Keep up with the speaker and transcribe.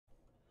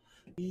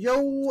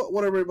Yo,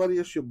 what up, everybody?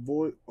 It's your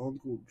boy,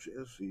 Uncle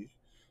Jesse.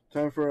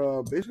 Time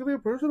for basically a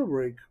personal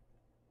break.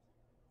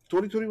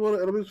 2021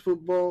 Elements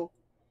Football,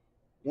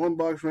 one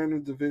box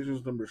random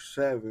divisions number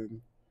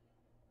 7,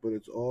 but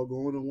it's all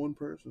going to one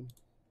person.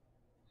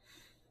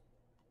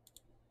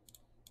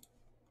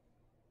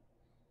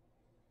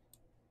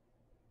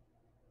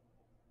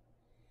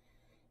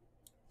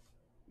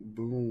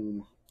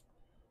 Boom.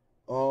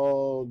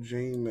 All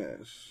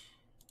Jameis.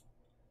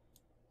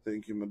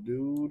 Thank you, my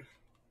dude.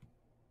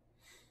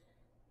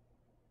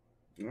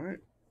 All right.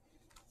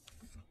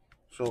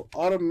 So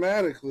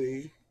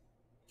automatically,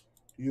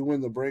 you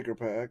win the breaker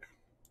pack,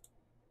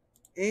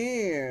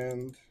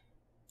 and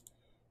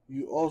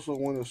you also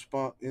win a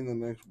spot in the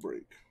next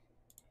break.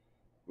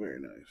 Very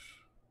nice.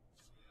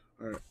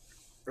 All right.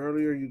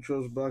 Earlier, you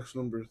chose box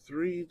number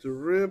 3 to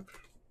rip.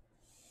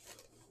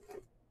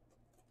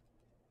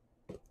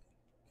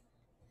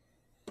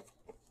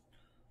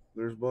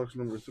 There's box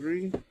number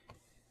 3.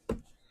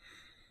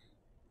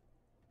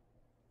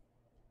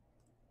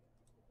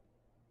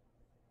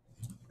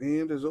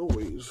 And as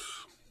always,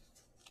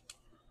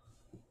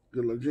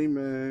 good luck,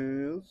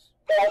 J-Maz.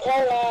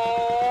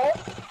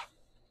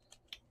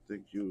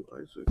 Thank you,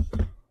 Isaac.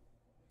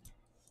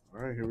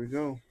 All right, here we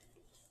go.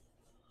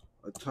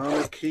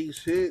 Atomic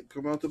case hit,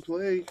 come out to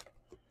play.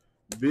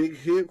 Big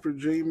hit for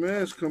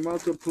J-Maz, come out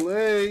to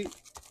play.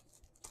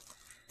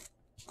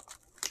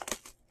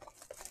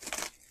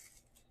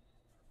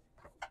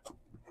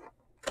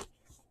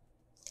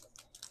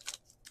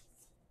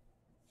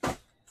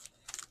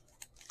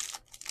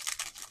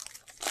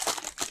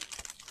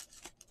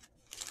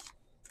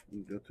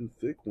 You got two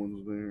thick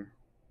ones there.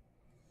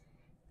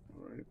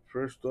 All right,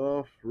 first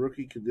off,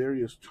 rookie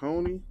Kadarius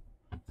Toney,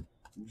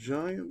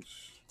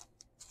 Giants.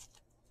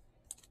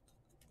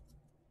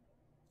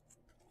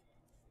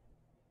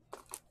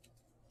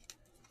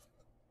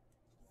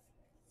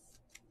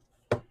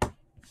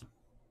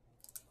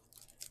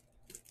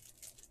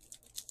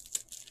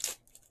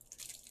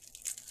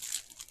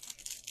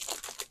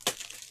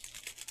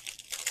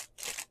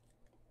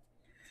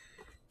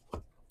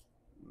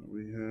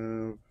 We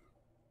have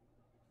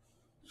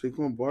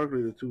Saquon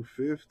Barkley to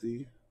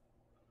 250.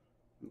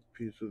 A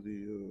piece of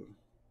the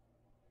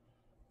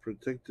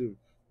protective,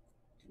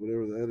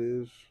 whatever that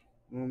is,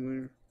 on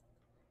there.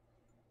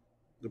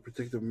 The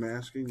protective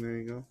masking, there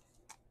you go.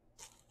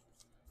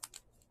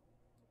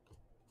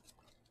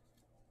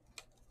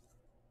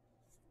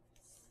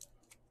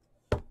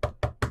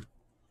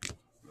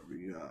 What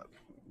we got?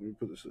 Let me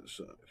put this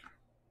aside.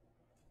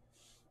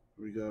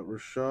 We got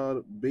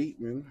Rashad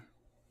Bateman,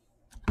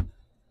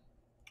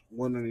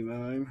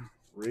 199.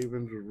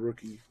 Ravens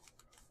rookie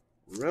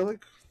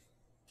relic.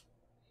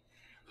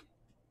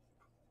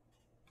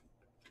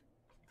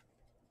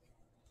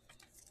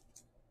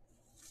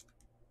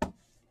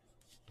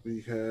 We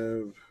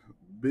have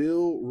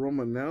Bill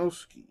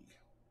Romanowski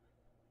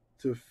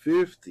to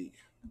 50.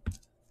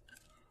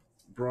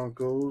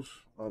 Broncos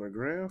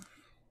autograph.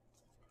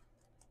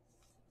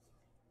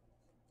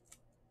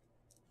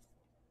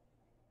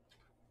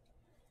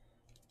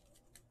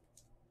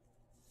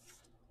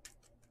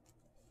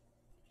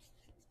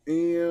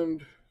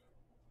 And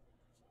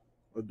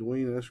a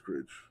Dwayne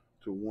Eskridge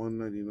to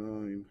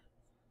 199.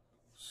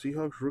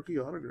 Seahawks rookie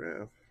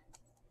autograph.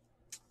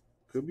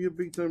 Could be a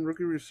big-time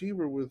rookie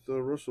receiver with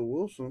Russell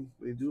Wilson.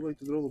 They do like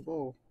to throw the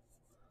ball.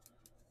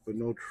 But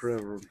no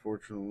Trevor,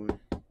 unfortunately.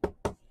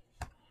 All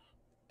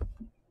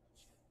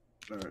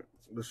right,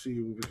 let's see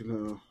if we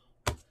can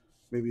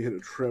maybe hit a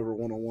Trevor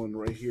 101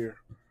 right here,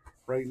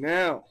 right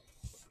now,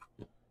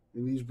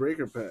 in these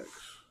breaker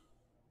packs.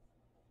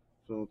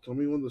 So tell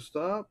me when to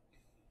stop,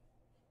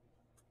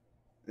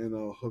 and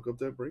I'll hook up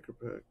that breaker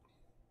pack.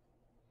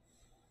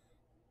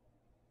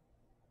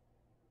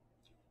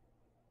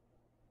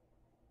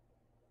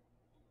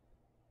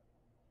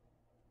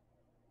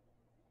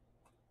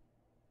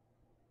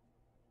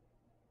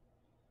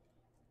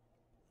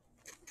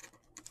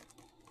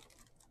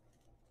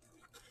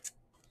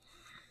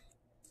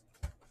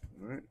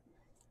 All right.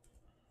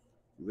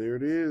 There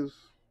it is.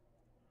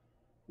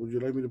 Would you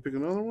like me to pick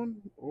another one,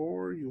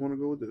 or you want to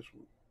go with this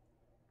one?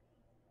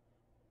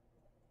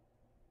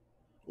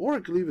 Or I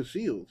could leave it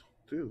sealed,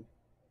 too.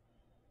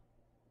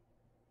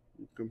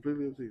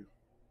 Completely up to you.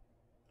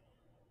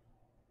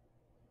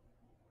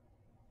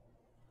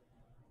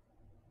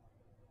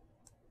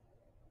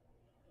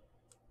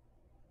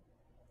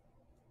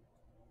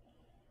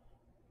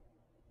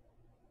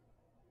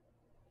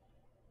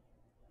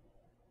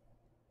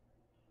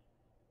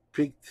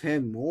 Pick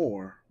 10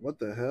 more. What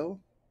the hell?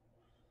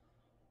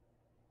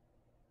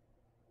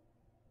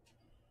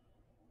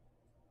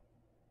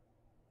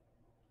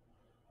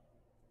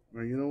 All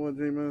right, you know what,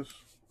 J-Mess?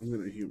 I'm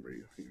going to humor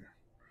you here.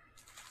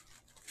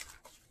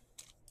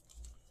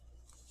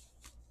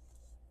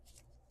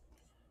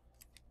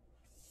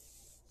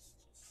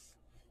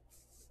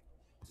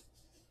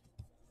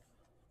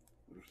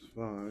 There's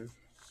 5.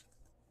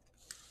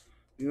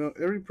 You know,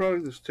 every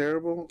product is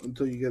terrible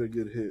until you get a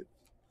good hit.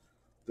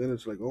 Then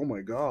it's like, oh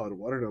my god,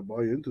 why did I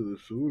buy into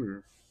this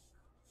sooner?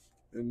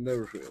 It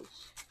never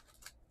fails.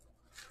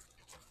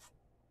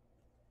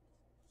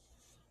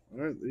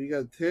 All right, you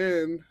got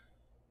 10.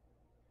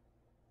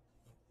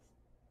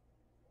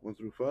 1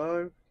 through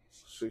 5,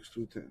 6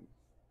 through 10.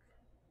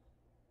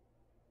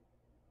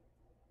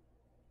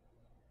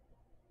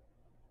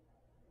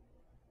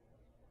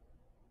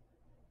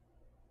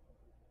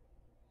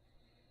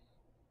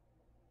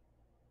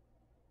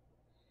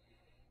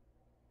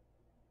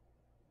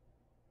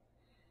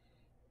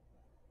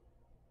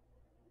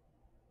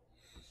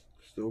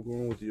 Still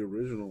going with the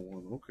original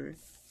one. Okay.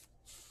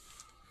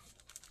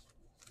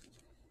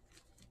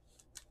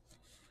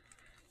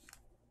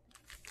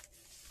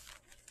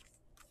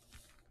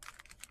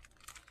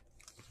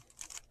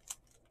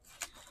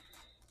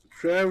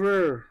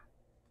 Trevor,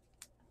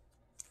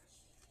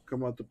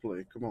 come out to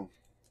play. Come on.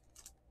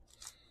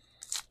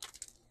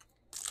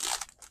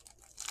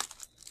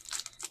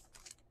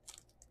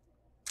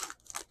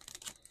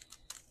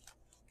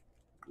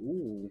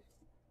 Ooh.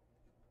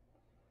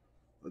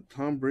 A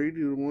Tom Brady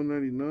to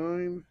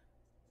 199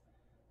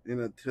 and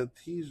a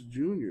Tatis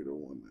Jr. to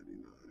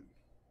 199.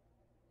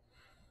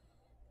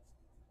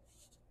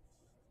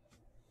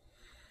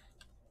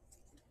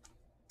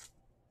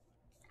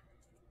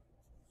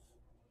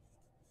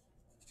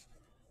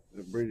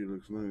 That Brady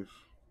looks nice.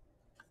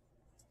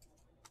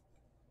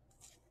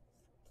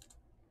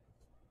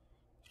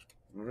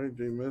 All right,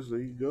 J-Mess, there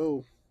you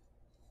go.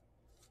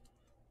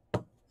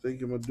 Thank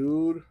you, my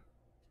dude.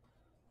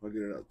 I'll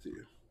get it out to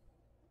you.